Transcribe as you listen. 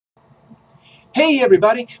Hey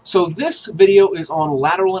everybody! So this video is on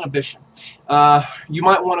lateral inhibition. You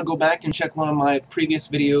might want to go back and check one of my previous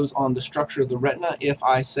videos on the structure of the retina if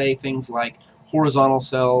I say things like horizontal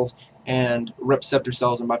cells and receptor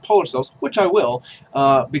cells and bipolar cells, which I will,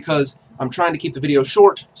 because I'm trying to keep the video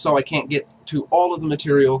short so I can't get to all of the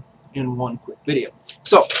material in one quick video.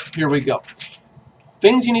 So here we go.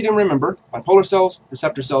 Things you need to remember: bipolar cells,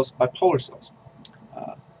 receptor cells, bipolar cells.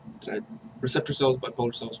 Receptor cells,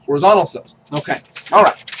 bipolar cells, horizontal cells. Okay, all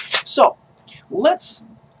right. So let's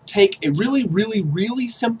take a really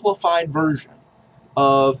simplified version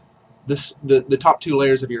of this, the top two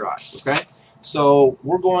layers of your eyes. Okay, so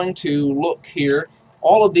we're going to look here.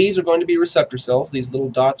 All of these are going to be receptor cells. These little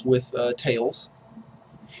dots with tails,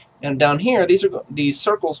 and down here, these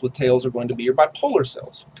circles with tails are going to be your bipolar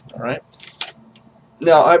cells. All right.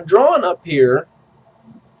 Now I've drawn up here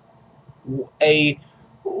a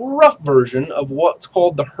rough version of what's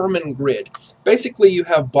called the Herman grid. Basically, you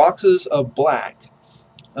have boxes of black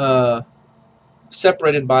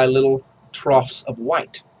separated by little troughs of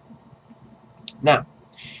white. Now,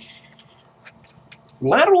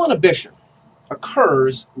 lateral inhibition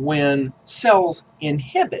occurs when cells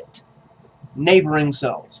inhibit neighboring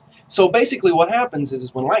cells. So basically what happens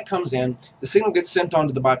is when light comes in, the signal gets sent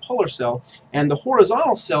onto the bipolar cell, and the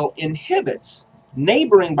horizontal cell inhibits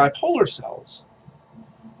neighboring bipolar cells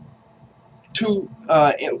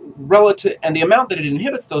relative, and the amount that it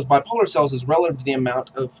inhibits those bipolar cells is relative to the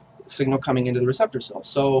amount of signal coming into the receptor cell.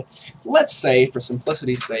 So let's say, for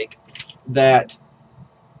simplicity's sake, that,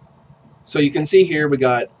 so you can see here we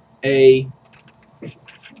got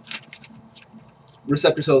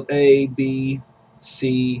receptor cells A, B,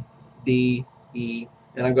 C, D, E,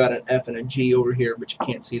 and I've got an F and a G over here, but you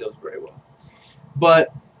can't see those very well.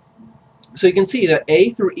 But so you can see that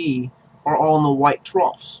A through E are all in the white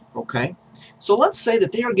troughs. Okay. So let's say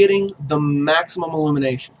that they are getting the maximum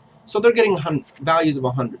illumination. So they're getting values of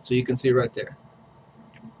 100. So you can see right there.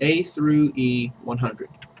 A through E, 100.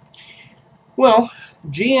 Well,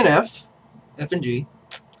 G and F and G,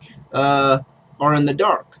 are in the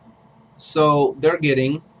dark. So they're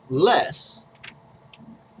getting less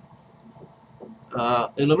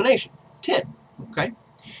illumination, 10. Okay.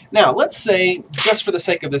 Now let's say, just for the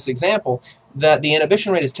sake of this example, that the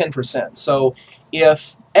inhibition rate is 10%. So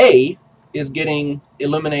if A is getting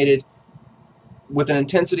illuminated with an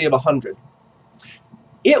intensity of 100,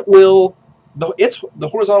 it will, the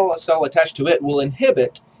horizontal cell attached to it will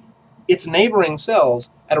inhibit its neighboring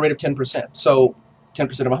cells at a rate of 10%. So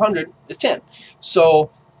 10% of 100 is 10. So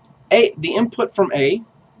the input from A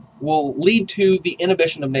will lead to the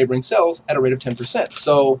inhibition of neighboring cells at a rate of 10%.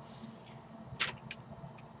 So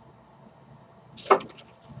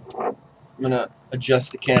I'm going to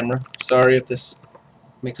adjust the camera. Sorry if this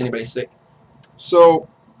makes anybody sick. So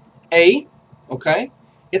A, okay,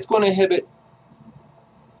 it's going to inhibit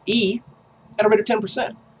E at a rate of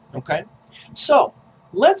 10%. Okay, so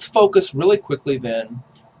let's focus really quickly then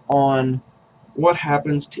on what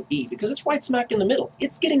happens to E, because it's right smack in the middle.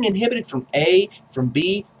 It's getting inhibited from A, from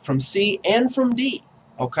B, from C, and from D.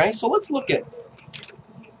 Okay, so let's look at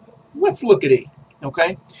E.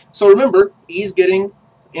 Okay, so remember, E is getting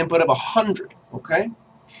input of 100. Okay,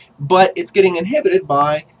 but it's getting inhibited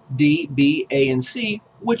by D, B, A, and C,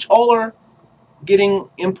 which all are getting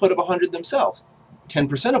input of 100 themselves,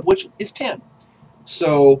 10% of which is 10.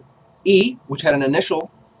 So E, which had an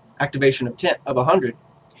initial activation of 100,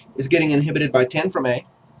 is getting inhibited by 10 from A,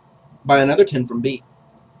 by another 10 from B,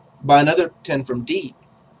 by another 10 from D,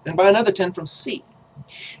 and by another 10 from C.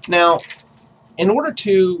 Now, in order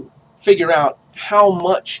to figure out how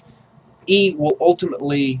much E will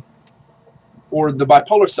ultimately, or the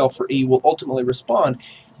bipolar cell for E will ultimately respond,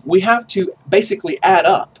 we have to basically add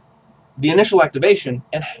up the initial activation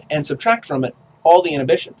and subtract from it all the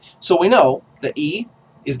inhibition. So we know that E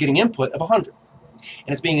is getting input of 100, and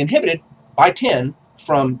it's being inhibited by 10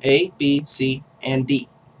 from A, B, C, and D.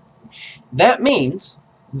 That means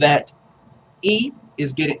that E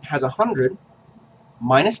has 100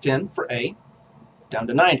 minus 10 for A, down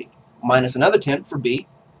to 90, minus another 10 for B,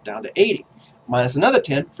 down to 80, minus another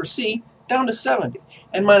 10 for C, down to 70,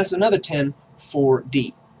 and minus another 10 for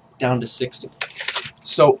D, down to 60.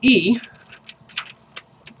 So E,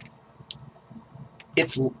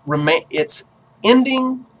 it's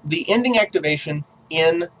ending activation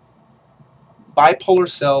in bipolar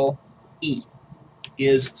cell E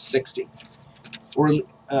is 60.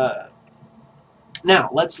 Now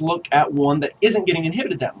let's look at one that isn't getting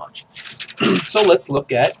inhibited that much. So let's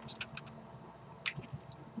look at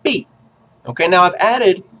B. Okay, now I've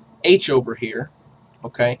added H over here.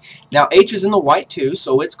 Okay, now H is in the white too,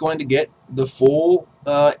 so it's going to get the full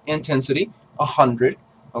intensity 100,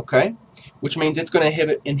 okay, which means it's going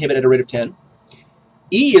to inhibit at a rate of 10.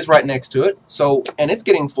 E is right next to it, so, and it's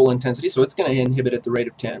getting full intensity, so it's going to inhibit at the rate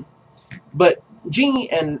of 10. But G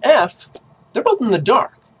and F, they're both in the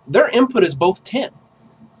dark. Their input is both 10.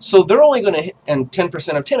 So they're only going to, and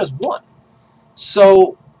 10% of 10 is 1.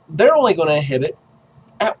 So they're only going to inhibit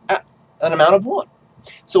at an amount of 1.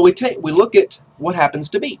 So we look at what happens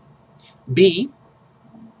to B. B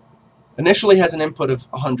initially has an input of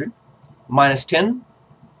 100, minus 10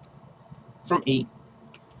 from E,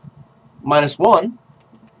 minus 1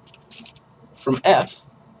 from F,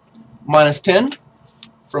 minus 10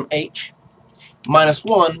 from H, minus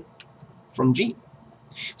 1 from G.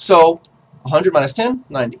 So 100 minus 10,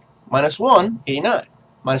 90. Minus 1, 89.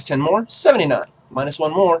 Minus 10 more, 79. Minus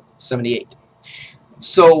 1 more, 78.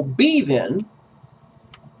 So B then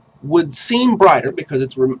would seem brighter because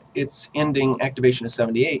its ending activation is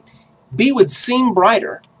 78. B would seem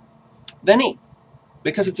brighter than E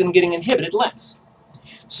because it's getting inhibited less.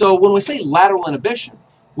 So when we say lateral inhibition,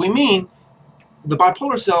 we mean the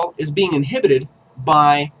bipolar cell is being inhibited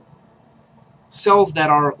by cells that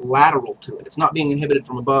are lateral to it. It's not being inhibited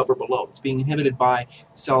from above or below. It's being inhibited by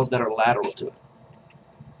cells that are lateral to it.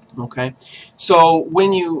 Okay? So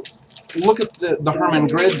when you look at the Hermann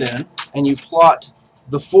grid then, and you plot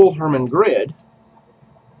the full Hermann grid,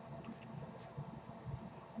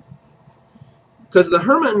 because the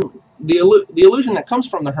illusion that comes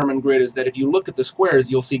from the Hermann grid is that if you look at the squares,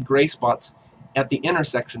 you'll see gray spots at the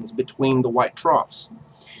intersections between the white troughs.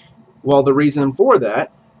 Well, the reason for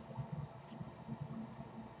that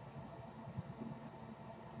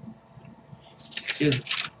is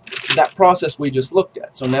that process we just looked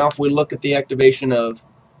at. So now if we look at the activation of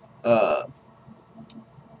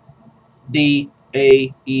D,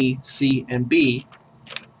 A, E, C, and B,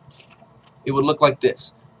 it would look like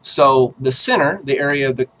this. So the center, the area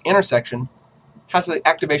of the intersection, has an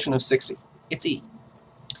activation of 60. It's E.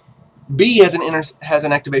 B has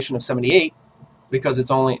an activation of 78 because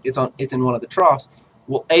it's in one of the troughs.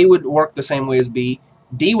 Well, A would work the same way as B,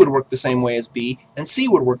 D would work the same way as B, and C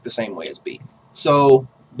would work the same way as B. So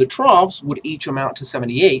the troughs would each amount to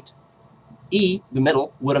 78. E, the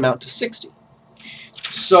middle, would amount to 60.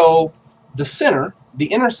 So the center, the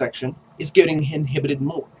intersection, is getting inhibited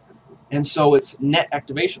more. And so its net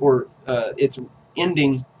activation, or its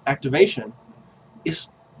ending activation, is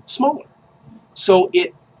smaller. So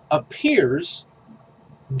it appears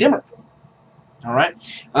dimmer. All right.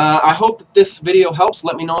 I hope that this video helps.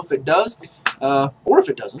 Let me know if it does, or if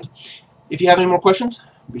it doesn't. If you have any more questions,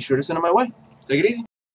 be sure to send them my way. Take it easy.